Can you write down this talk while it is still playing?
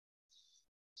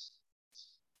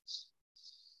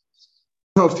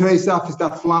So today's daf is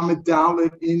daf Lamed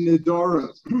Dalet in the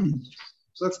Dorim.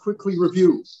 So let's quickly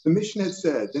review. The Mishnah had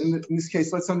said, in this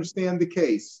case, let's understand the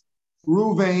case.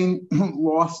 Ruvain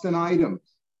lost an item.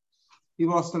 He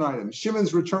lost an item.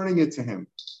 Shimon's returning it to him.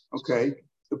 Okay.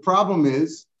 The problem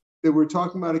is that we're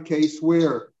talking about a case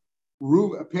where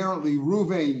apparently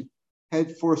Ruvain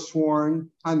had forsworn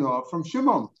Hanoah from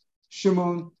Shimon.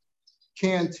 Shimon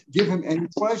can't give him any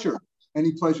pleasure.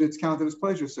 Any pleasure, it's counted as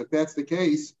pleasure. So if that's the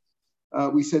case,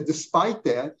 we said despite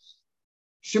that,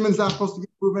 Shimon's not supposed to give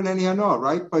Reuven any Hanoah,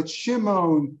 right? But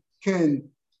Shimon can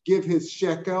give his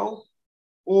shekel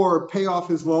or pay off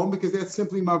his loan because that's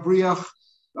simply Mavriach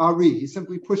Ari. He's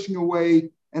simply pushing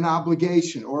away an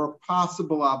obligation or a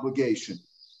possible obligation.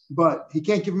 But he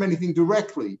can't give him anything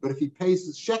directly. But if he pays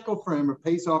the shekel for him or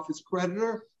pays off his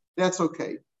creditor, that's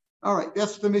okay. All right,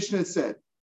 that's what the Mishnah said.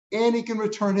 And he can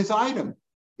return his item.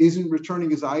 Isn't returning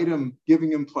his item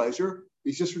giving him pleasure?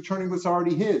 He's just returning what's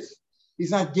already his. He's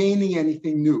not gaining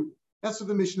anything new. That's what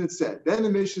the Mishnah said. Then the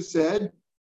Mishnah said,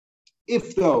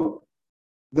 if though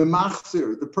the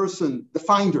machzir, the person, the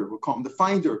finder, we'll call him the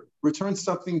finder, returns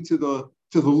something to the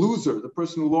loser, the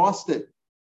person who lost it,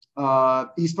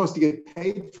 he's supposed to get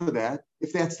paid for that.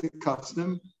 If that's the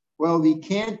custom, well, he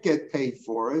can't get paid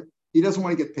for it. He doesn't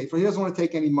want to get paid for it. He doesn't want to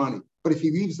take any money. But if he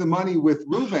leaves the money with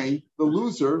Ruvain, the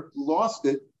loser who lost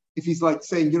it, if he's like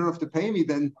saying, you don't have to pay me,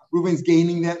 then Reuven's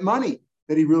gaining that money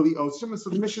that he really owes him. And so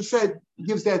the Mishnah said, he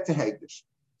gives that to Hegdish.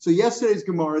 So yesterday's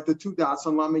Gemara, the two dots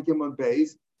on Lamed Gimel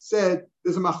Beis, said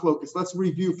there's a machlokus. Let's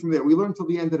review from there. We learned till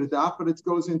the end of the daf, but it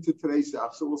goes into today's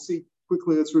daf. So we'll see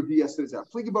quickly. Let's review yesterday's daf.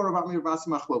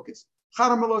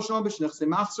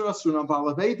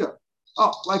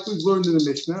 Oh, like we've learned in the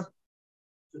Mishnah.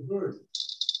 The bird.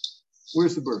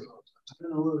 Where's the bird? I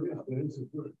don't know where it is, but it's a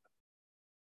bird.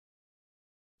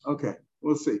 Okay,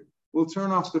 we'll see. We'll turn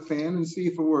off the fan and see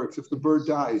if it works. If the bird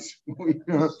dies, we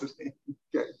turn off the fan.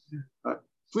 Okay. All right.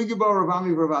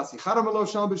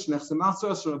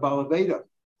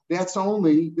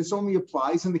 This only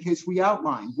applies in the case we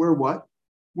outlined. Where what?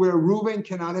 Where Reuven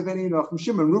cannot have any enough from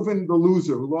Shimon. Reuven, the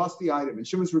loser who lost the item, and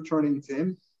Shimon's returning it to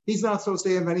him. He's not supposed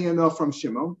to have any enough from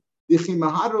Shimon. Made him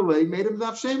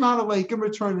nafshei. He can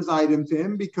return his item to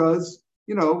him because,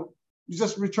 you're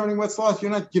just returning what's lost.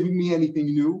 You're not giving me anything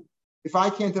new. If I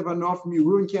can't have enough from you,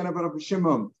 Reuven can't have enough from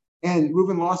Shimon, and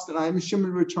Reuven lost an item,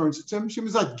 Shimon returns it to him.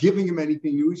 Shimon's not giving him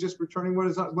anything new. He's just returning what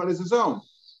is his own.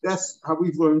 That's how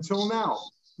we've learned till now.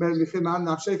 Let's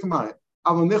say it's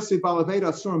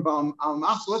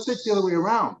the other way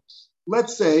around.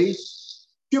 Let's say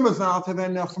Shimon's not have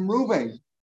enough from Reuven.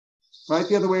 Right?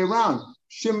 The other way around.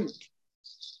 Shimon.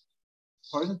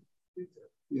 Pardon?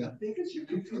 Yeah. I think it's your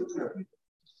computer.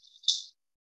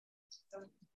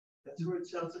 That's where it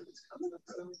sounds like it's coming up.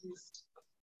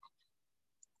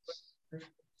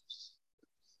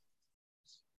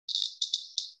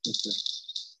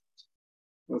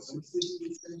 Let's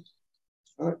see.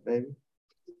 All right, baby.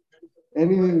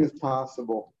 Anything is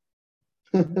possible.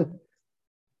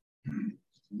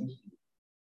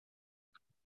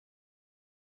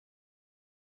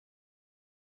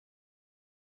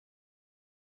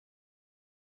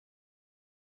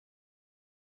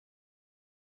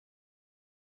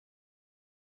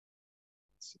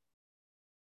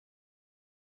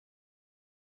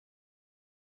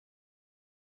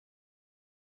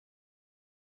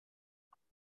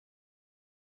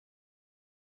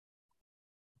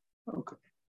 Okay.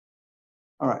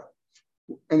 All right.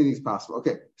 Anything's possible.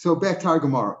 Okay. So back to our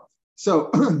Gemara. So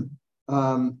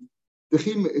let's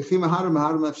take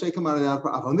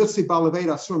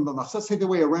the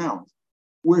way around.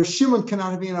 Where Shimon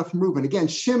cannot have enough from Reuven. Again,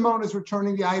 Shimon is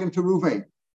returning the item to Reuven.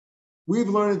 We've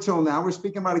learned until now, we're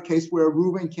speaking about a case where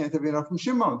Reuven can't have enough from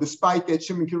Shimon, despite that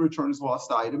Shimon can return his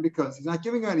lost item because he's not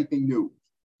giving anything new.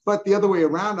 But the other way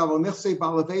around, let's say it's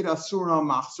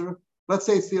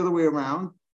the other way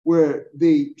around, where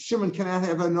the Shimon cannot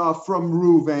have enough from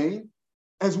Reuven,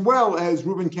 as well as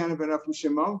Reuven can't have enough from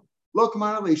Shimon.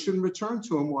 They shouldn't return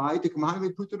to him. Why? We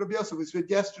said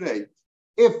yesterday,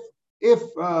 if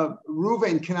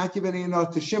Reuven cannot give any enough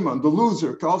to Shimon, the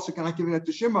loser also cannot give enough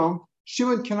to Shimon.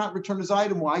 Shimon cannot return his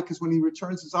item. Why? Because when he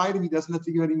returns his item, he doesn't have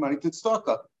to give any money to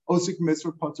tzedakah. Osik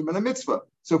mitzvah, potem and a mitzvah.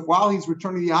 So if while he's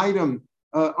returning the item,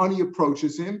 ani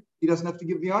approaches him, he doesn't have to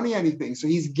give the ani anything. So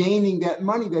he's gaining that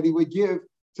money that he would give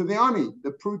to the ani,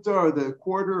 the pruta or the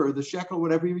quarter or the shekel,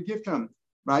 whatever he would give to him,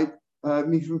 right?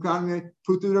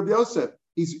 Pruta Rabbi Yosef,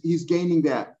 he's gaining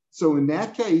that. So in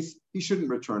that case, he shouldn't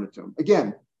return it to him.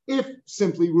 Again, if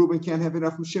simply Reuven can't have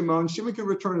enough from Shimon, Shimon can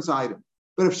return his item.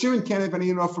 But if Shimon can't have any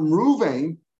enough from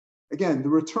Reuven, again, the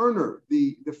returner,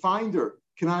 the finder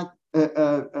cannot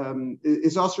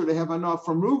is also to have enough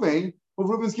from Reuven. Well,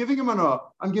 Reuven's giving him enough.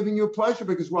 I'm giving you a pleasure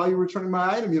because while you're returning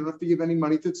my item, you don't have to give any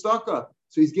money to tzedakah.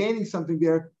 So he's gaining something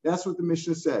there. That's what the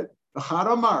Mishnah said. The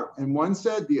Charamar, and one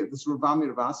said, this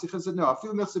Ravami Ravasich said, no, I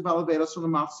feel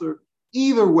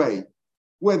either way,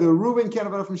 whether Reuven can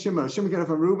have enough from Shimon or Shimon can have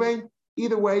from Reuven,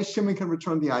 either way, Shimon can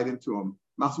return the item to him.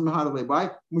 Because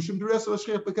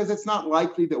it's not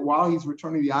likely that while he's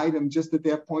returning the item, just at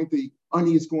that point, the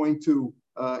ani is going to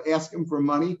ask him for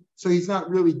money. So he's not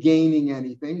really gaining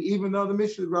anything, even though the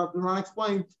Mishnah Ran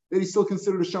explained that he's still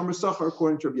considered a Shomer Sachar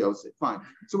according to Rabbi Yosef. Fine.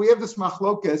 So we have this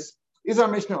machlokas. Is our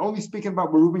Mishnah only speaking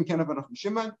about where Reuven can't have enough from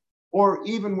Shimon, or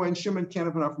even when Shimon can't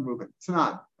have enough from Reuven? It's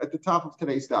not. At the top of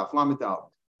today's daf, Lamed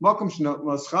Al. Malcolm Shnot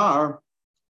Laschar.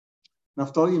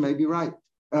 Naftali, you may be right.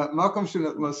 Malcolm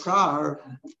Shnot Laschar,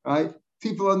 right?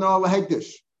 People are no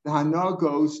lahegdish. The hana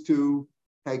goes to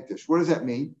hegdish. What does that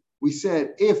mean? We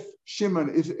said if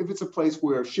Shimon, if it's a place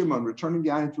where Shimon returning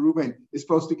the item to Reuven is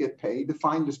supposed to get paid, the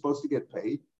finder is supposed to get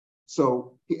paid.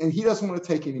 So, and he doesn't want to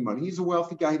take any money. He's a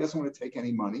wealthy guy. He doesn't want to take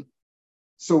any money.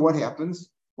 So what happens?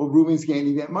 Well, Reuven's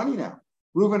gaining that money now.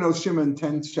 Reuven owes Shimon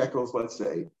 10 shekels, let's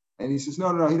say. And he says,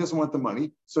 no, he doesn't want the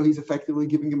money. So he's effectively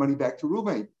giving the money back to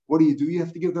Reuven. What do? You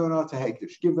have to give the money to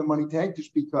Hegdish. Give the money to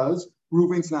Hegdish because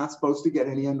Reuven's not supposed to get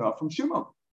any enough from Shimon.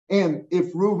 And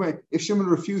if Shimon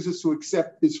refuses to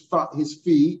accept his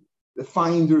fee, the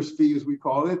finder's fee, as we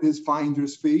call it, his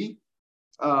finder's fee,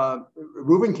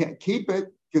 Reuven can't keep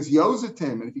it because he owes it to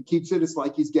him. And if he keeps it, it's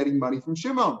like he's getting money from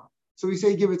Shimon. So we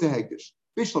say, give it to Hegdish.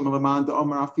 If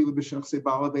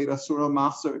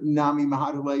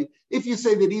you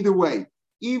say that either way,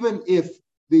 even if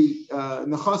the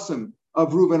nechasim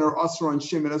of Reuven are asur on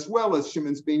Shimon as well as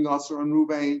Shimon's being asur on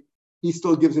Reuven, he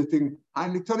still gives it to him.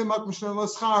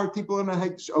 People in a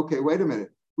Hegdish. Okay, wait a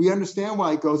minute. We understand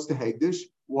why it goes to Hegdish.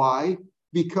 Why?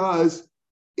 Because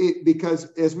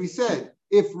as we said,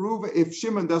 if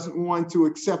Shimon doesn't want to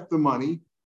accept the money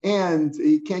and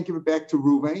he can't give it back to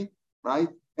Reuven, right?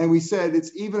 And we said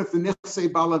it's even if the nechsei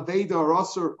balaveda are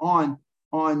asur on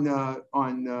the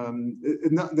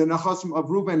nachasim of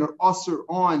Reuven are asur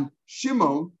on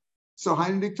Shimon. So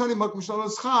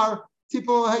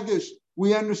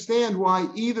we understand why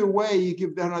either way you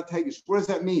give the hanat hegish. What does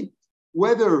that mean?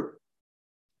 Whether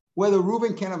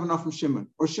Reuven can't have enough from Shimon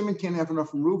or Shimon can't have enough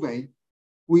from Reuven,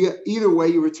 either way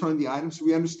you return the item. So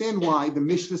we understand why the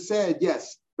Mishnah said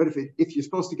yes, but if you're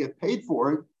supposed to get paid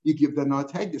for it, you give the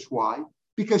hanat hegish. Why?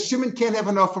 Because Shimon can't have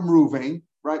enough from Reuven,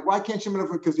 right? Why can't Shimon have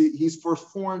enough? Because he's first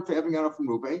foreign for having enough from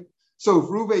Reuven. So if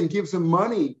Reuven gives him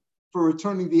money for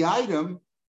returning the item,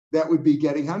 that would be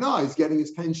getting hana. He's getting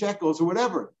his 10 shekels or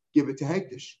whatever. Give it to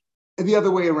Hegdish. And the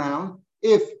other way around,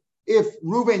 if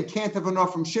Reuven can't have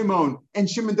enough from Shimon and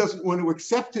Shimon doesn't want to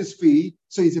accept his fee,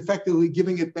 so he's effectively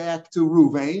giving it back to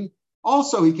Reuven,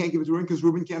 also he can't give it to Reuven because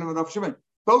Reuven can't have enough from Shimon.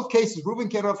 Both cases, Reuven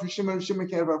can't have enough from Shimon and Shimon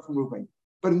can't have enough from Reuven.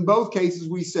 But in both cases,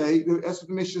 we say, that's what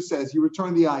the Mishnah says, you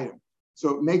return the item.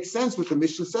 So it makes sense what the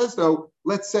Mishnah says, though.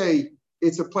 Let's say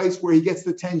it's a place where he gets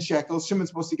the 10 shekels. Shimon's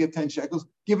supposed to get 10 shekels.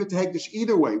 Give it to Hegdish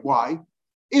either way. Why?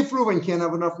 If Reuven can't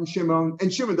have enough from Shimon,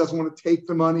 and Shimon doesn't want to take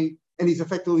the money, and he's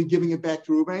effectively giving it back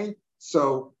to Reuven,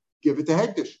 so give it to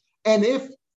Hegdish. And if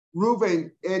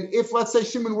let's say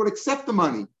Shimon would accept the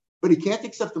money, but he can't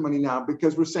accept the money now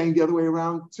because we're saying the other way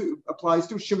around too applies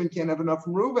to Shimon can't have enough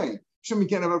from Reuven. Shimon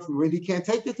can't have enough from Reuven. He can't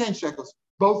take the 10 shekels.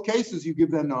 Both cases, you give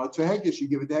that nod to Hegdish. You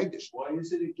give it to Hegdish. Why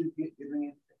is it giving it to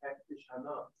Hegdish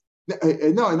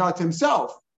Hana? No, not to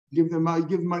himself. Give the money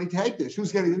to Hegdish.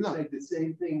 Who's getting the nod? Like the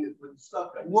same thing that with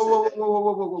stuff.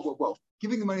 Whoa.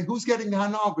 Giving the money. Who's getting the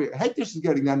Hana over here? Hegdish is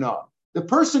getting the nod. The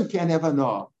person can't have a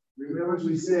nod. Remember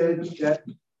we said that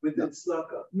with the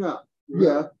tzedakah. No.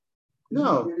 Yeah.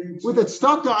 No. With the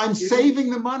tzedakah, I'm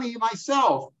saving the money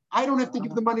myself. I don't have to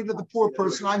give the money to the poor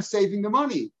person. I'm saving the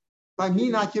money. By me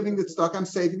not giving the tzedakah, I'm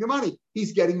saving the money.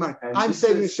 He's getting money. I'm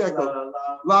saving a shekel.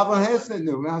 Lava Hesed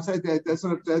knew. I said that's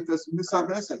Nisab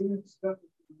Hesed.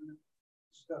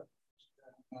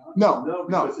 No.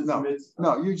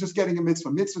 You're just getting a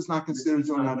mitzvah. Mitzvah is not considered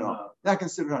doing hana. Not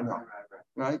considered hana.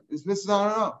 Right? It's mitzvah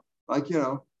hana. Like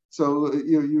so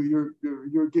you're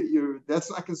that's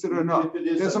not considered enough.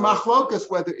 There's a machlokas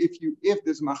whether if you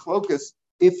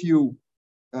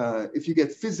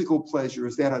get physical pleasure,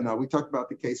 is that enough? We talked about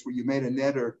the case where you made a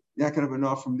neder, you're not going to have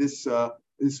enough from this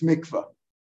mikveh.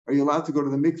 Are you allowed to go to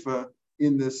the mikveh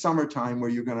in the summertime where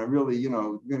you're going to really, you're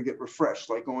going to get refreshed,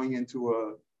 like going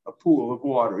into a pool of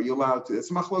water? Are you allowed to? It's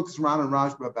machlokas Ran and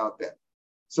Rashba about that.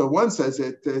 So one says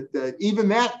that even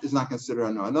that is not considered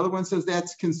enough. Another one says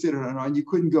that's considered enough, and you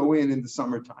couldn't go in the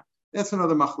summertime. That's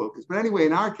another machlokas. But anyway,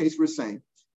 in our case, we're saying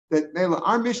that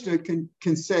our Mishnah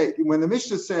can say, when the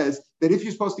Mishnah says that if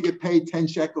you're supposed to get paid 10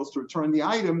 shekels to return the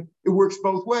item, it works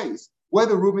both ways.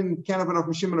 Whether Reuben can't have enough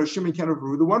from Shimon or Shimon can't have enough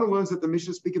from Reuben, the one who learns that the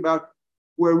Mishnah speak about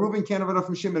where Reuben can't have enough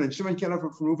from Shimon and Shimon can't have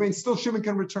enough from Reuben, still Shimon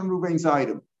can return Reuben's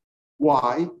item.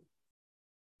 Why?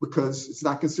 Because it's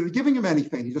not considered giving him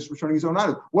anything. He's just returning his own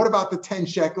item. What about the 10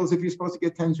 shekels? If you're supposed to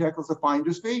get 10 shekels a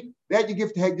finder's fee, that you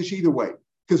give to Hegdish either way.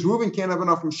 Because Reuben can't have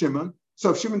enough from Shimon.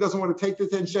 So if Shimon doesn't want to take the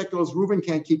 10 shekels, Reuben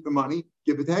can't keep the money,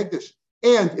 give it to Hegdish.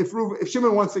 And if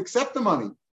Shimon wants to accept the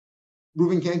money,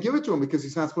 Reuben can't give it to him because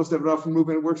he's not supposed to have enough from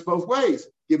Reuben. It works both ways.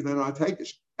 Give it to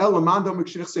Hegdish.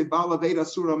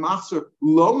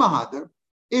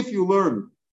 If you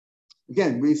learn,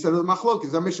 again, we said the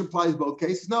machlokes, our Mishnah applies both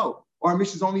cases. No, our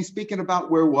Mishnah is only speaking about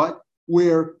where what?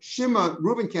 Where Shimon,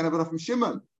 Reuben can't have enough from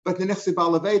Shimon, but the nechse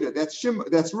balaveda,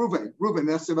 that's Reuben. Reuben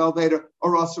nechse balaveda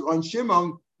or also on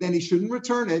Shimon, then he shouldn't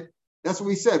return it. That's what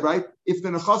we said, right? If the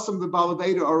nechasim the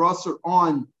balaveda are also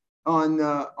on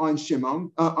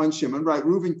Shimon, right?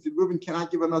 Reuben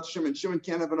cannot give enough to Shimon. Shimon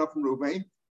can't have enough from Reuben.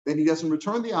 Then he doesn't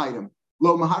return the item.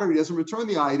 Lo mahadar, he doesn't return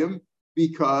the item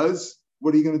because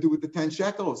what are you going to do with the 10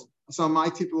 shekels? So my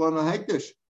people on a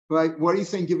hektish, right? What are you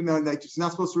saying? Given that hektish, you're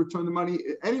not supposed to return the money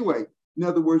anyway. In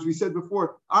other words, we said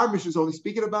before, our Mishnah is only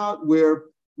speaking about where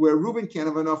Reuben can't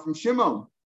have enough from Shimon,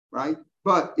 right?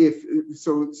 But if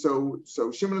so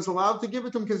Shimon is allowed to give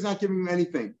it to him because he's not giving him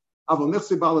anything. But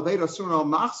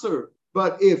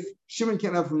if Shimon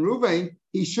can't have from Reuben,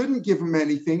 he shouldn't give him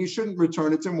anything. He shouldn't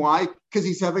return it to him. Why? Because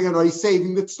he's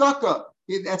saving the tzedakah.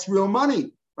 That's real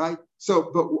money, right?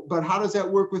 So, but how does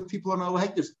that work with people on al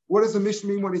hektish? What does the Mishnah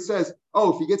mean when he says,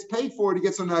 "Oh, if he gets paid for it, he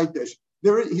gets on al hektish"?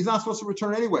 He's not supposed to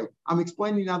return anyway. I'm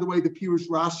explaining now the way the Pirush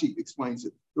Rashi explains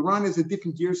it. The Ran is a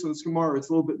different gears from the Gemara. It's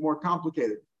a little bit more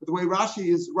complicated. But the way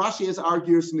Rashi has our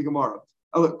gears from the Gemara.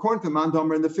 According to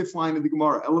Mandomer in the 5th line of the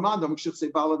Gemara,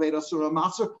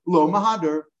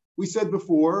 we said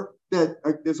before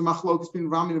that there's a machlokes between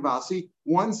Rami and Vasi.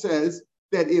 One says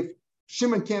that if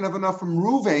Shimon can't have enough from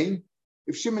Reuven,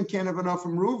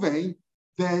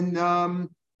 then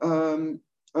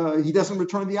he doesn't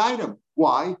return the item.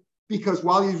 Why? Because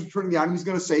while he's returning the item, he's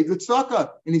going to save the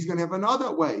tzedakah, and he's going to have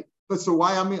another way. But so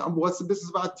why? What's the business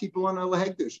about people on al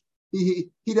hektish? He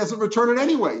doesn't return it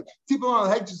anyway. People on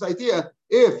al hektish idea,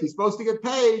 if he's supposed to get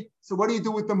paid, so what do you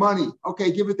do with the money?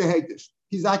 Okay, give it to hektish.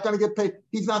 He's not going to get paid.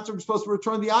 He's not supposed to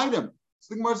return the item.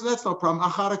 So the Gemara says that's no problem.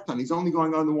 Acharaktan. He's only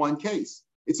going on the one case.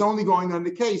 It's only going on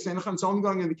the case, and it's only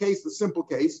going on the case, the simple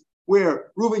case,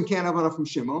 where Reuben can't have enough from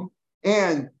Shimon,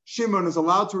 and Shimon is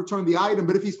allowed to return the item,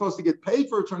 but if he's supposed to get paid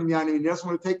for returning the item and he doesn't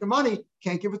want to take the money,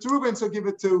 can't give it to Reuben, so give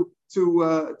it to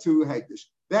Hektish.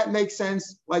 That makes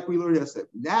sense, like we learned yesterday.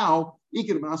 Now,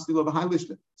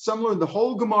 some learned the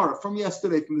whole Gemara from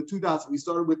yesterday, from the 2 dots we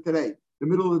started with today, the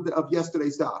middle of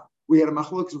yesterday's dot. We had a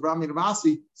machlokas of Rami and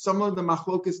Vasi. Some learned the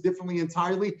machlokas differently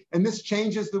entirely, and this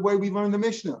changes the way we learn the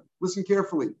Mishnah. Listen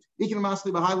carefully.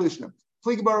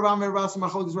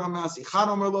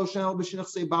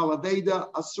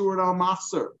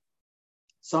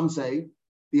 Some say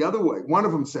the other way. One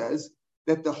of them says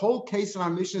that the whole case in our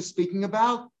Mishnah is speaking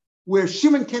about where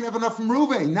Shimon can't have enough from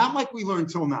Reuven, not like we learned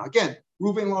till now. Again,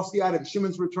 Reuven lost the item,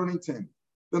 Shimon's returning to him.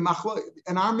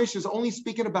 And our Mishnah is only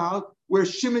speaking about where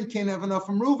Shimon can't have enough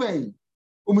from Reuven.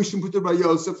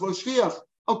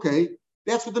 Okay,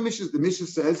 that's what the Mishnah is. The Mishnah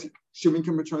says Shimon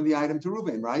can return the item to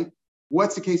Reuven, right?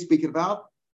 What's the case speaking about?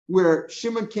 Where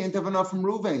Shimon can't have enough from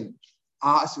Reuven.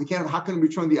 So we can't have, how can he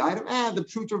return the item? The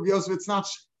truth of Yosef, it's not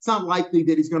likely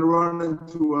that he's going to run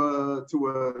into a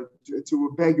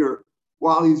beggar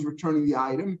while he's returning the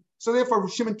item. So therefore,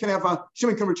 Shimon can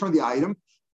return the item.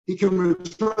 He can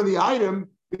return the item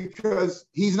because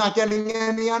he's not getting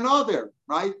any another,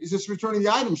 right? He's just returning the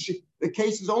item. The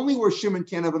case is only where Shimon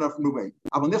can't have enough from Reuven.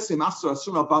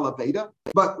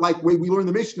 But like we learned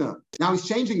the Mishnah, now he's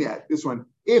changing that. This one,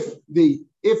 if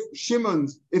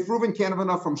Reuven can't have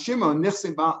enough from Shimon, that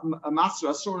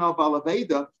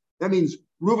means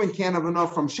Reuven can't have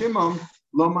enough from Shimon.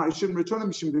 He shouldn't return him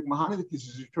because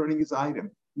he's returning his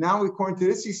item. Now, according to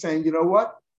this, he's saying, you know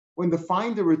what? When the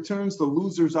finder returns the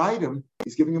loser's item,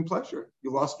 he's giving him pleasure.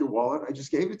 You lost your wallet. I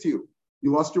just gave it to you.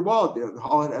 You lost your wallet there. The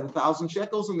wallet had 1,000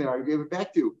 shekels in there. I gave it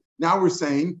back to you. Now we're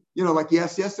saying, like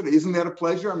yesterday, isn't that a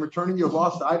pleasure? I'm returning your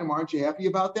lost item. Aren't you happy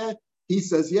about that? He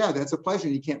says, yeah, that's a pleasure.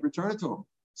 And you can't return it to him.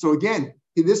 So again,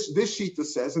 this Shita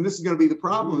says, and this is going to be the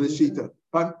problem, this Shita.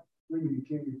 But you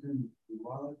can't return the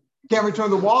wallet. Can't return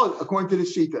the wallet according to the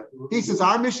Shita. He says,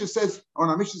 our Mishnah says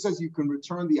you can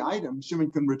return the item.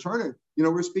 Shimon can return it. You know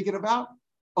what we're speaking about?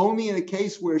 Only in a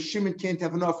case where Shimon can't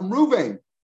have enough from Reuven.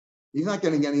 He's not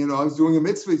getting any, he's doing a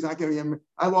mitzvah. He's not getting any.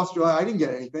 I lost your, I didn't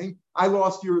get anything. I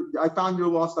found your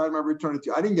lost item. I returned it to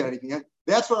you. I didn't get anything.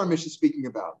 That's what our mission is speaking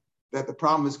about, that the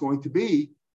problem is going to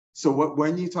be. So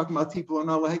when you're talking about people on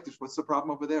Allah Hektish, what's the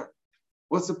problem over there?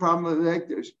 What's the problem with the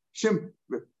Hektish?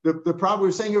 The problem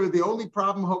we're saying here, the only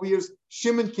problem over here is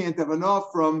Shimon can't have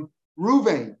enough from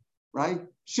Ruvain, right?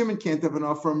 Shimon can't have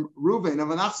enough from Ruvain.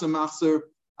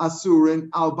 Asurin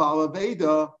al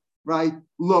Balaveda, right?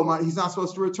 He's not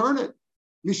supposed to return it.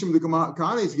 Mishum the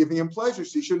Kana is giving him pleasure,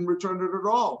 so he shouldn't return it at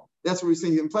all. That's what we're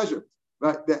saying in pleasure.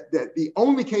 But that the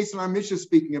only case in our Mishnah is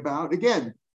speaking about,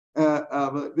 again,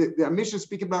 the Mishnah is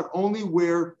speaking about only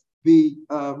where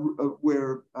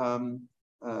where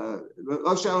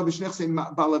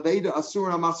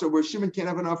Shimon can't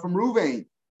have enough from Ruvain.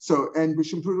 So, and he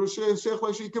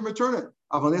can return it.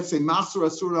 But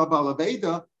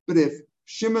if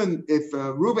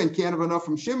Reuben can't have enough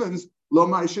from Shimon's,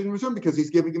 Lomar shouldn't return because he's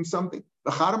giving him something.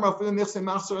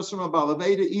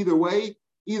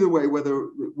 Either way, whether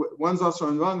one's also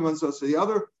on one, one's also the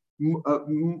other,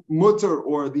 mutter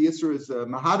or the Isra is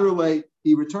mahadrele,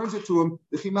 he returns it to him.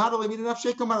 The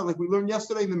chimadrele like we learned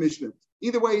yesterday in the Mishnah.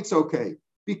 Either way, it's okay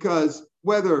because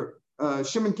whether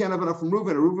Shimon can't have enough from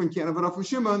Reuben or Reuben can't have enough from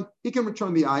Shimon, he can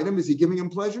return the item. Is he giving him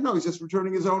pleasure? No, he's just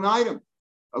returning his own item.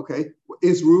 Okay,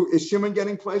 is Shimon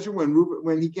getting pleasure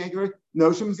when he can't get it?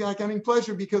 No, Shimon's not getting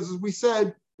pleasure because, as we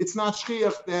said, it's not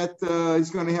shchiach that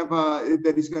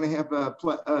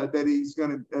he's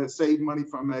going to save money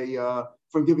from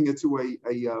giving it to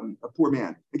a poor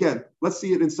man. Again, let's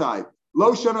see it inside.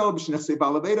 That's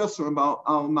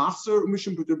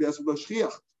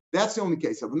the only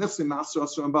case. Again,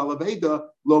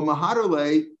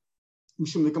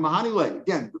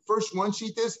 the first one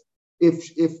sheet is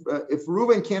if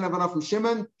Reuben can't have enough from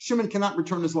Shimon, Shimon cannot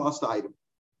return his lost item.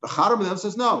 The Chadam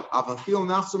says no.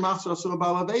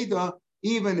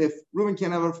 Even if Reuben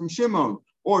can't have it from Shimon,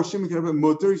 or Shimon can have a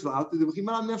mutter, he's allowed to do.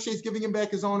 He's giving him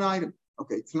back his own item.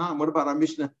 Okay, it's not. What about our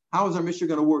Mishnah? How is our Mishnah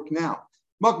going to work now?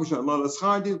 The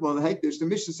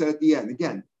Mishnah said at the end,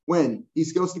 again, when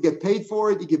he's supposed to get paid for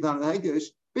it, he gives down the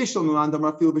Hegdish.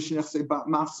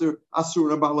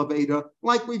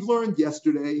 Like we've learned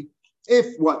yesterday,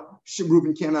 if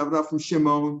Reuben can't have enough from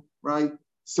Shimon, right?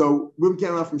 So Reuben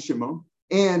can't have enough from Shimon,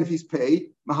 and if he's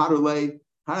paid, that's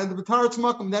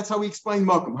how we explain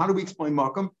Makam. How do we explain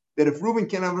Makam? That if Reuben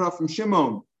can't have enough from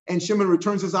Shimon, and Shimon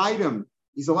returns his item,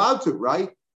 he's allowed to,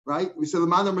 right? Right? We said the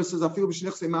Manamar says,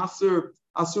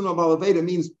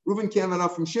 means Reuben can't have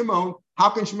enough from Shimon. How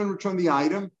can Shimon return the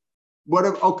item?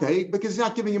 Okay, because he's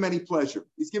not giving him any pleasure.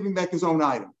 He's giving back his own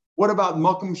item. What about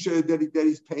Makam that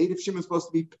he's paid? If Shimon's supposed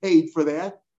to be paid for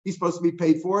that, he's supposed to be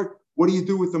paid for it. What do you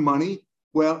do with the money?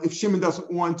 Well, if Shimon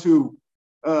doesn't want to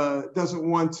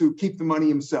keep the money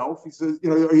himself, he says,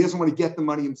 or he doesn't want to get the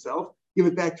money himself, give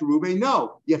it back to Reuben.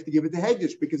 No, you have to give it to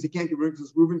Hegdish because he can't give it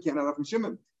because Reuben can't have it from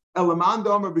Shimon.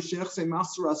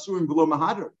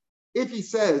 If he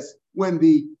says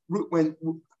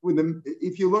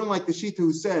if you learn like the Shita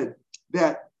who said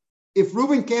that if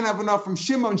Reuben can't have enough from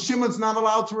Shimon, Shimon's not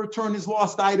allowed to return his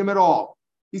lost item at all.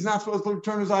 He's not supposed to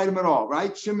return his item at all,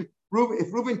 right? If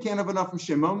Reuben can't have enough from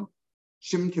Shimon,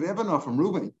 Shimon can have enough from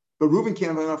Reuben, but Reuben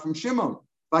can't have enough from Shimon.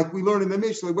 Like we learned in the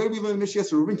Mishnah, the way we learned in the Mishnah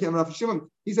yesterday, Reuben can't have enough from Shimon.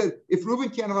 He said, if Reuben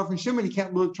can't have enough from Shimon, he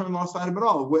can't return lost item at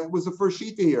all. What was the first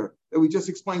sheet here that we just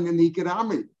explained in the Ikad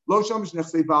Amri?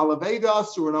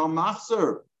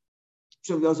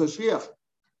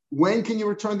 When can you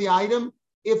return the item?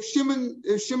 If Shimon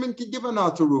can give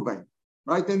enough to Reuben,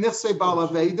 right? Then Nechse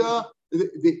Balaveda,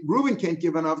 Reuben can't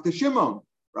give enough to Shimon,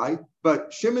 right?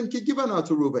 But Shimon can give enough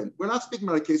to Reuben. We're not speaking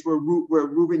about a case where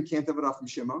Reuben can't have enough from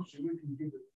Shimon. Shimon can give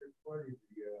it to party.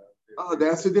 Oh,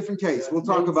 that's a different case. We'll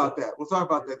talk about that.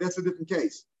 That's a different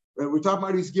case. We're talking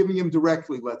about he's giving him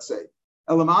directly, let's say.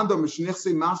 Elamando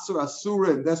Mishnechse Maser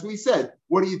Asurin. That's what we said.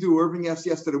 What do you do? Irving asked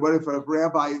yesterday, what if a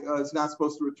rabbi is not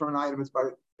supposed to return items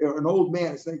by an old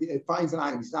man finds an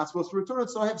item, he's not supposed to return it,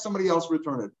 so have somebody else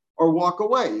return it. Or walk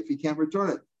away if he can't return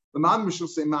it. The man shall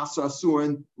say Maser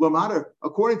Asurin, no matter,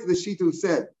 according to the Shita who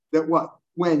said that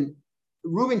when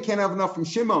Reuben can't have enough from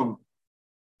Shimon,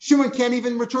 Shimon can't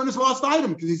even return his lost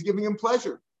item because he's giving him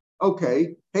pleasure.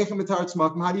 Okay, how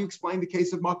do you explain the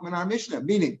case of Makam in our Mishnah?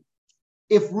 Meaning,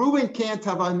 if Reuben can't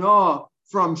have anah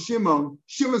from Shimon,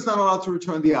 Shimon's not allowed to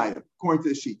return the item, according to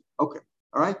the sheet. Okay,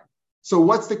 all right? So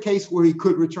what's the case where he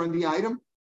could return the item?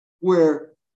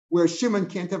 Where Shimon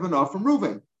can't have anah from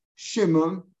Reuben.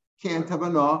 Shimon can't have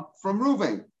anah from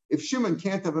Reuben. If Shimon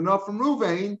can't have anah from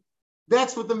Reuben,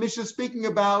 that's what the Mishnah is speaking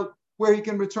about, where he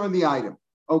can return the item.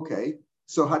 Okay,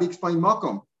 so how do you explain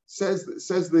Makom? says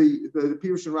the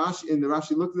Pirush and Rashi in the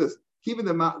Rashi. Look at this. Keeping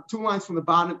the 2 lines from the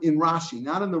bottom in Rashi,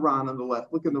 not in the Ran on the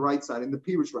left. Look in the right side in the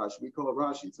Pirush Rashi. We call it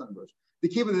Rashi. It's not Rashi. The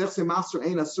keeping the Nechse Master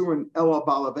Ein Asur and El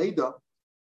Balaveda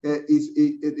is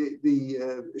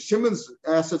Shimon's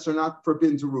assets are not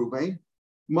forbidden to Ruvain.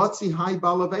 Matzi Hai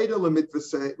Balaveda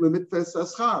Lemitves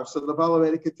Aschar. So the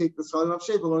Balaveda could take the Schar of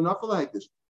Shevel or Nafal Hektish.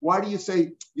 Why do you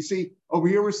say? You see over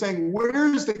here we're saying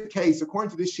where is the case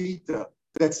according to the Shita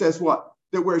that says what?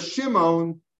 That where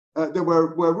Shimon, where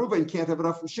Reuven can't have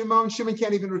enough from Shimon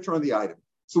can't even return the item.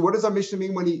 So what does our Mishnah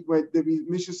mean when the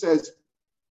Mishnah says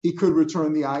he could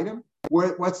return the item?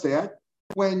 What's that?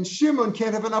 When Shimon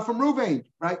can't have enough from Reuven,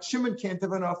 right? Shimon can't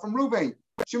have enough from Reuven.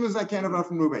 Shimon's not can't have enough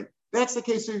from Reuven. That's the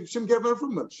case. Shimon can't have enough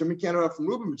from Reuven. Shimon can't have enough from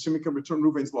Reuven, but Shimon can return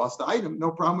Reuven's lost item.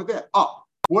 No problem with that.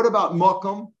 What about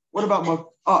Mokum? What about Mokum?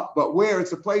 But where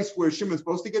it's a place where Shimon's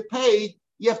supposed to get paid,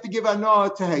 you have to give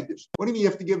anah to Hegdish. What do you mean you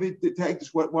have to give it to Hegdish?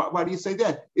 Why do you say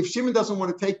that? If Shimon doesn't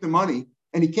want to take the money,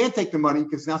 and he can't take the money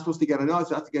because he's not supposed to get anah,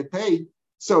 so has to get paid.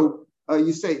 So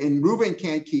you say, and Reuven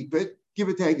can't keep it, give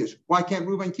it to Hegdish. Why can't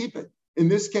Reuven keep it? In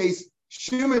this case,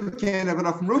 Shimon can't have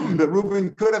enough from Reuven, but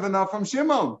Reuven could have enough from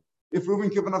Shimon. If Reuven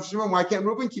give enough from Shimon, why can't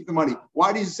Reuven keep the money?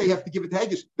 Why do you say you have to give it to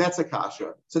Hegdish? That's a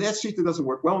kasha. So that shita doesn't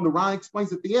work well. And the Ran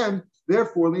explains at the end,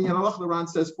 therefore, the Ran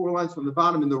says 4 lines from the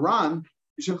bottom in the Ran,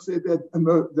 you should say that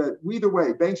either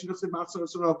way,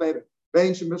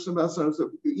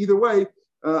 either way,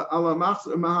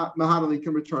 Mahadali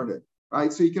can return it.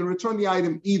 Right? So you can return the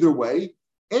item either way.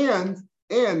 And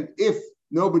if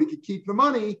nobody could keep the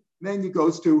money, then it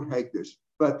goes to Hegdish.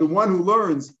 But the one who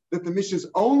learns that the Mishnah is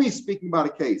only speaking about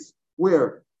a case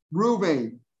where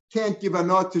Reuven can't give a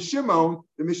nod to Shimon,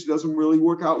 the Mishnah doesn't really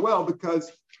work out well because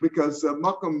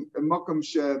Makom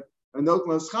Not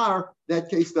Laschar, that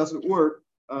case doesn't work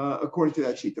according to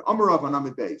that shita. Amarav on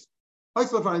Amid Beis. I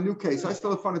still find a new case. I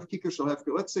still find if Kikar shall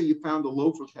Hefker. Let's say you found a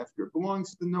loaf of Hefker. It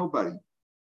belongs to nobody.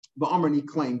 But Amrani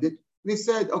claimed it. And he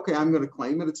said, okay, I'm going to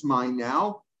claim it. It's mine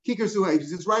now. Kikar Suhay, he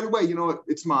says, right away,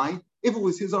 it's mine. If it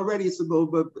was his already,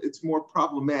 it's more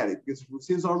problematic. Because if it was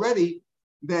his already,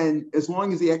 then as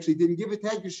long as he actually didn't give it to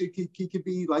Hegdish, he could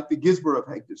be like the Gizber of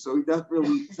Hegdish. So he's not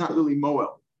really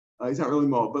Moel. He's not really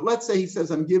Moel. But let's say he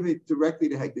says, I'm giving it directly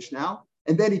to Hegdish now.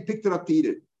 And then he picked it up to eat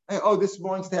it. Hey, this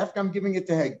belongs to Hefka, I'm giving it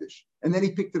to Hegdish. And then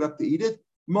he picked it up to eat it.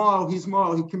 He's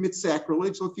Mal, he commits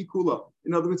sacrilege, Lafikula.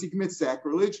 In other words, he commits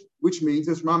sacrilege, which means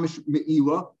it's Mamish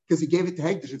Me'ila, because he gave it to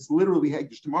Hegdish. It's literally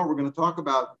Hegdish. Tomorrow we're going to talk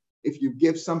about if you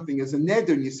give something as a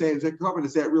neder and you say, is that carbon,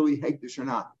 is that really Hegdish or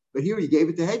not? But here he gave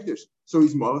it to Hegdish. So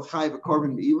he's Malach Chayiv a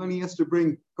carbon Me'ila, and he has to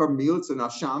bring carbon Me'ila, it's an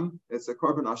Asham, it's a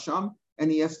carbon Asham,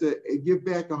 and he has to give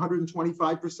back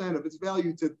 125% of its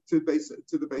value to the base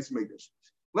Megdish.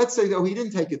 Let's say, though, he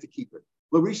didn't take it to keep it.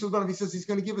 Larish Ladonov, he says he's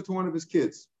going to give it to one of his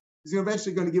kids. He's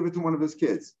eventually going to give it to one of his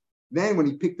kids. Then when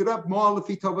he picked it up, what is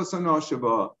the Tovas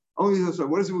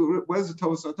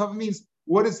Tova means?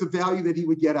 What is the value that he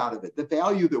would get out of it? The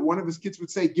value that one of his kids would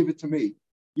say, give it to me.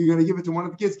 You're going to give it to one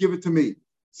of the kids, give it to me.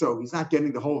 So he's not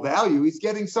getting the whole value. He's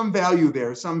getting some value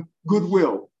there, some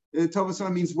goodwill. Tovas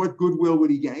means what goodwill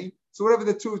would he gain? So whatever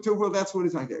the two will, that's what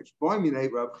he's not getting.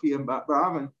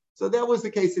 So that was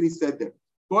the case that he said there.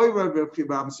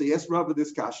 So yes, Rabbi,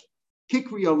 this kasha.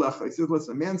 Kikri Alecha. He says,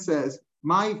 listen, a man says,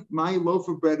 my loaf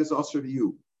of bread is also to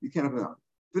you. You can't have enough.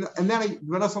 And then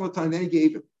then he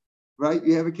gave it. Right?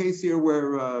 You have a case here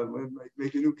where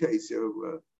make a new case here.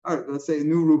 All right, let's say a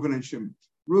new Reuven and Shimon.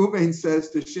 Reuven says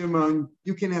to Shimon,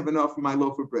 you can have enough of my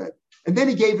loaf of bread. And then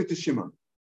he gave it to Shimon.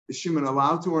 Is Shimon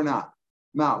allowed to or not?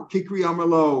 Now, Kikri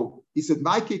Amarlo, he said,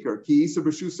 my kicker, ki isa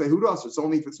b'shu sehudos, it's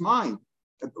only if it's mine.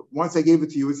 Once I gave it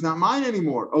to you, it's not mine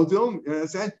anymore.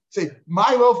 Say,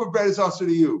 my loaf of bread is also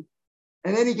to you.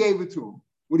 And then he gave it to him.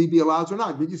 Would he be allowed to or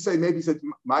not? Did you say, maybe he said,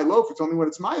 my loaf, it's only when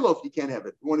it's my loaf, you can't have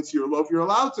it. When it's your loaf, you're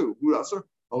allowed to. He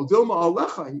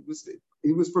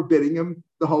was forbidding him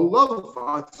the whole loaf.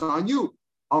 It's on you.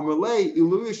 He made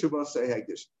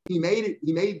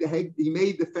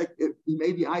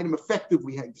the item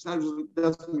effectively hegdish. That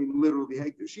doesn't mean literally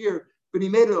hegdish here, but he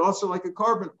made it also like a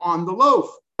carbon on the loaf.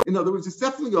 In other words, it's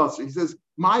definitely also. He says,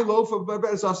 my loaf of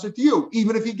bread is also to you,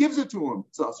 even if he gives it to him.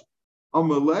 It's also.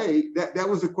 Malay, that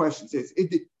was the question. Says,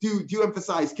 do you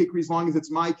emphasize kikri as long as it's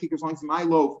my kikri, as long as it's my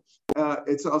loaf,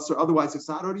 it's also, otherwise it's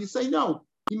not? Or do you say, no,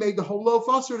 he made the whole loaf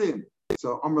also to him?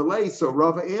 So Malay, so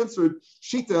Rava answered,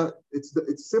 Shita, it's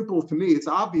simple to me, it's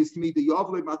obvious to me, the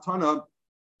Yavle Matana,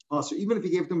 also, even if he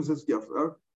gave it to him as his gift.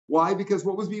 Why? Because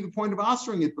what was the point of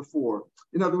answering it before?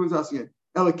 In other words, asking it,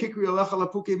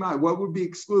 what would be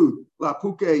exclude? La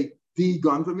puke the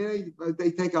gun. I mean,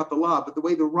 they take out the law, but the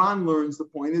way the Ran learns the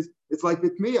point is, it's like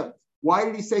bitmiya. Why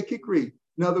did he say kikri?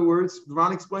 In other words,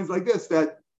 Ron explains like this,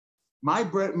 that my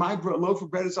loaf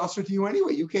of bread is also to you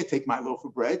anyway. You can't take my loaf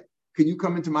of bread. Can you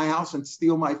come into my house and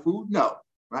steal my food? No,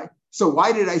 right? So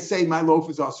why did I say my loaf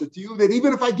is also to you? That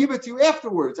even if I give it to you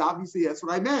afterwards, obviously that's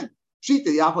what I meant. Shita,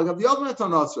 the apple of the ultimate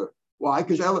on usher. Why?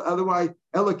 Because otherwise,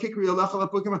 why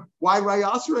would I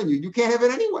usher on you? You can't have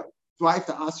it anyway. Do I have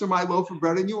to usher my loaf of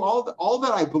bread on you? All that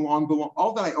I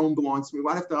all that I own belongs to me.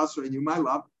 Why do I have to usher on you? My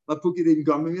love,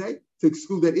 to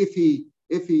exclude that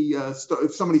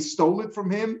if somebody stole it from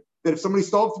him, that if somebody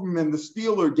stole it from him and the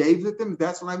stealer gave it to him,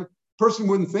 that's what person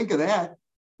wouldn't think of that.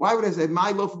 Why would I say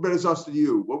my loaf of bread is us to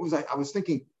you? What was I? I was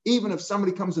thinking, even if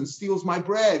somebody comes and steals my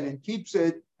bread and keeps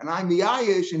it, and I'm the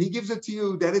Ayish, and he gives it to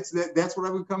you, that's what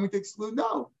I was coming to exclude.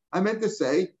 No, I meant to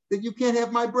say that you can't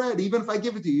have my bread, even if I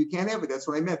give it to you, you can't have it. That's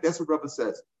what I meant. That's what Rava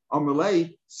says.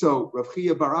 Amalei. So Rav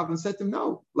Chia bar Avin said to him,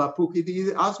 no, la puki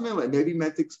di asmele. Maybe he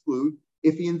meant to exclude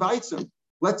if he invites him.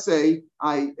 Let's say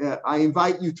I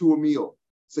invite you to a meal.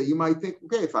 So you might think,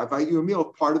 okay, if I invite you a meal,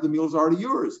 part of the meal is already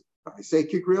yours. If I say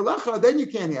kikri alecha, then you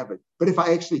can't have it. But if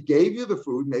I actually gave you the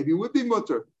food, maybe it would be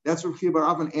mutter. That's what Chia bar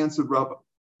Avin answered Rava.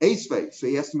 Esvei. So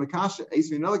he asked him a kasha.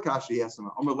 Esvei another kasha. He asked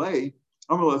him, Amalei,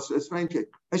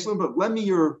 but lend me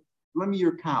your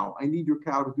cow. I need your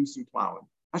cow to do some plowing.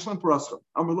 Ashlam parascha.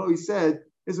 Amalei, he said,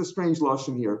 there's a strange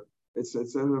lashon here. It's a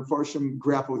Farshim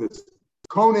grapple with this.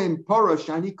 Konem para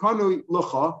shani kanu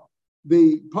lucha.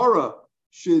 The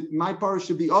my para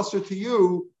should be usher to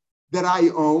you that I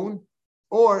own,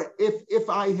 or if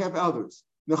I have others.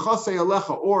 Nechasei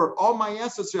alecha, or all my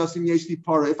assets are yeshli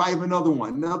para. If I have another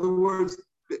one, in other words,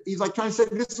 he's like trying to say,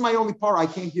 this is my only para. I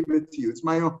can't give it to you. It's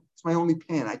my only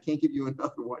pen. I can't give you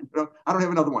another one. I don't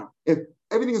have another one. If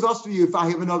everything is also to you, if I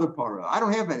have another para, I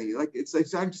don't have any. Like it's like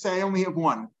I'm just saying, I only have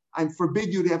one. I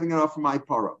forbid you to having enough for my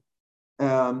para.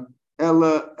 Elazu.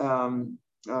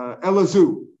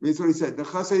 That's what he said.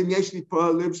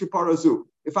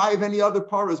 If I have any other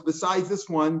paras besides this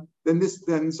one, then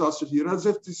it's also to you. And as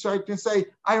if to start to say,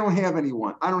 I don't have any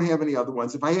one. I don't have any other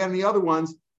ones. If I had any other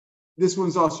ones, this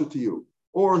one's also to you.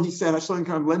 Or he said,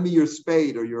 lend me your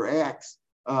spade or your axe.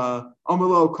 If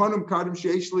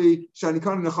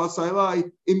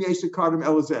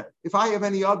I have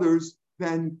any others,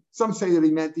 then some say that he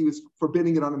meant he was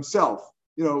forbidding it on himself.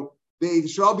 They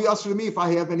should all be usher to me if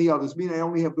I have any others, meaning I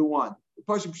only have the one. The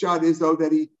Pashut Pshat is, though,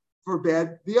 that he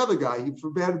forbade the other guy. He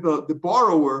forbade the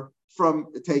borrower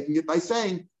from taking it by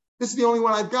saying, this is the only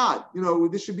one I've got.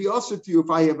 This should be usher to you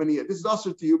if I have any. This is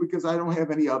usher to you because I don't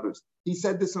have any others. He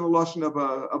said this in a lashon of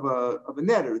a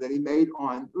netter that he made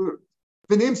on Ur.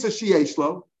 And then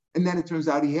it turns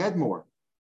out he had more.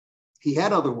 He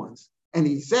had other ones. And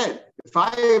he said, if I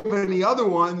have any other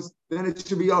ones, then it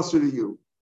should be usher to you.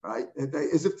 Right?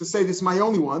 As if to say this is my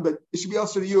only one, but it should be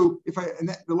also to you.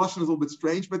 The lashon is a little bit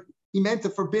strange, but he meant to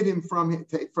forbid him from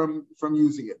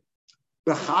using it.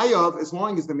 The chayav, as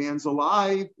long as the man's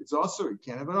alive, it's also he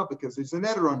can't have it up because there's a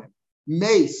netter on him.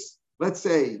 Mace, let's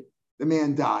say the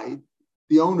man died,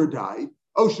 the owner died.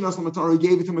 Ocean Aslam he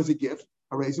gave it to him as a gift.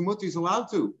 He's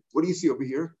allowed to. What do you see over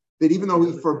here? That even though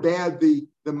he forbade the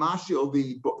mashil,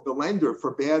 the lender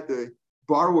forbade the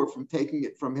borrower from taking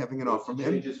it, from having it off from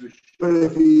him. But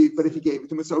if he gave it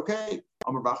to him, it's okay.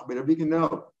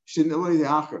 No.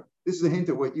 This is a hint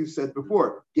of what you said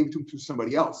before. Gave it to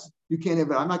somebody else. You can't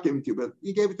have it. I'm not giving it to you, but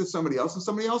you gave it to somebody else, and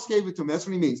somebody else gave it to him. That's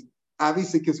what he means.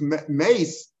 Obviously, because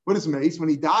mace, what is mace? When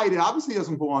he died, it obviously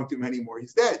doesn't belong to him anymore.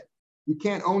 He's dead. You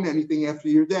can't own anything after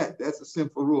you're dead. That's a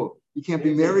simple rule. You can't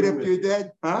be married after you're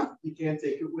dead. Huh? You can't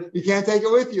take it with you. You can't take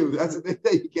it with you. That's what they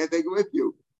say. You can't take it with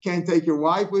you. Can't take your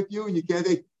wife with you, and you can't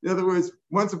take. In other words,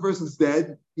 once a person's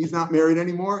dead, he's not married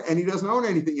anymore, and he doesn't own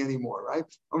anything anymore, right?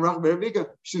 The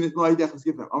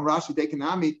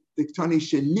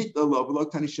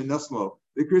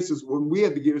Chris when we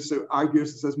had the Girsa, our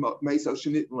Girsa says Mesa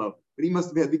Shenitlo, but he must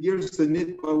have had the Girsa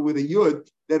Nitlo with a Yud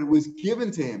that it was given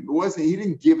to him. It wasn't. He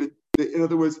didn't give it. In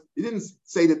other words, he didn't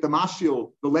say that the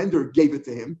Mashil, the lender, gave it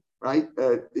to him, right?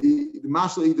 The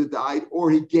Mashil either died or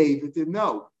he gave it to him.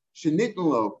 No.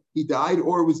 Shenitnalo, he died,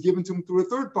 or it was given to him through a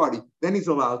third party, then he's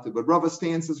allowed to. But Rava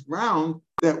stands his ground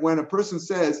that when a person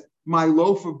says, my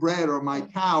loaf of bread or my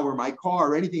cow or my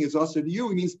car or anything is also to you,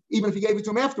 he means even if he gave it to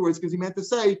him afterwards, because he meant to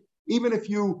say, even if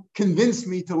you convince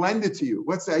me to lend it to you.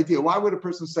 What's the idea? Why would a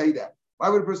person say that? Why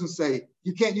would a person say,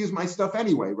 you can't use my stuff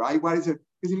anyway, right? Why is it?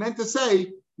 Because he meant to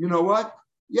say, you know what?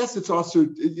 Yes, it's also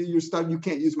your stuff. You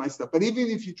can't use my stuff. But even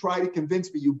if you try to convince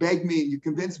me, you beg me, you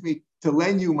convince me to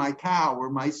lend you my cow or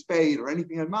my spade or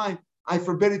anything of mine, I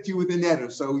forbid it to you with a netter.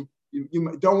 So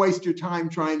you don't waste your time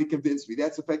trying to convince me.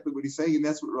 That's effectively what he's saying, and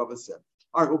that's what Rava said.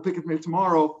 All right, we'll pick it from here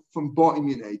tomorrow from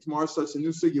Ba'imine. Tomorrow starts a new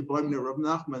sugya, Ba'imine Rav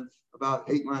Nachman, about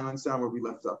 8-9 lines down where we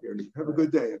left off here. Have a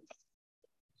good day.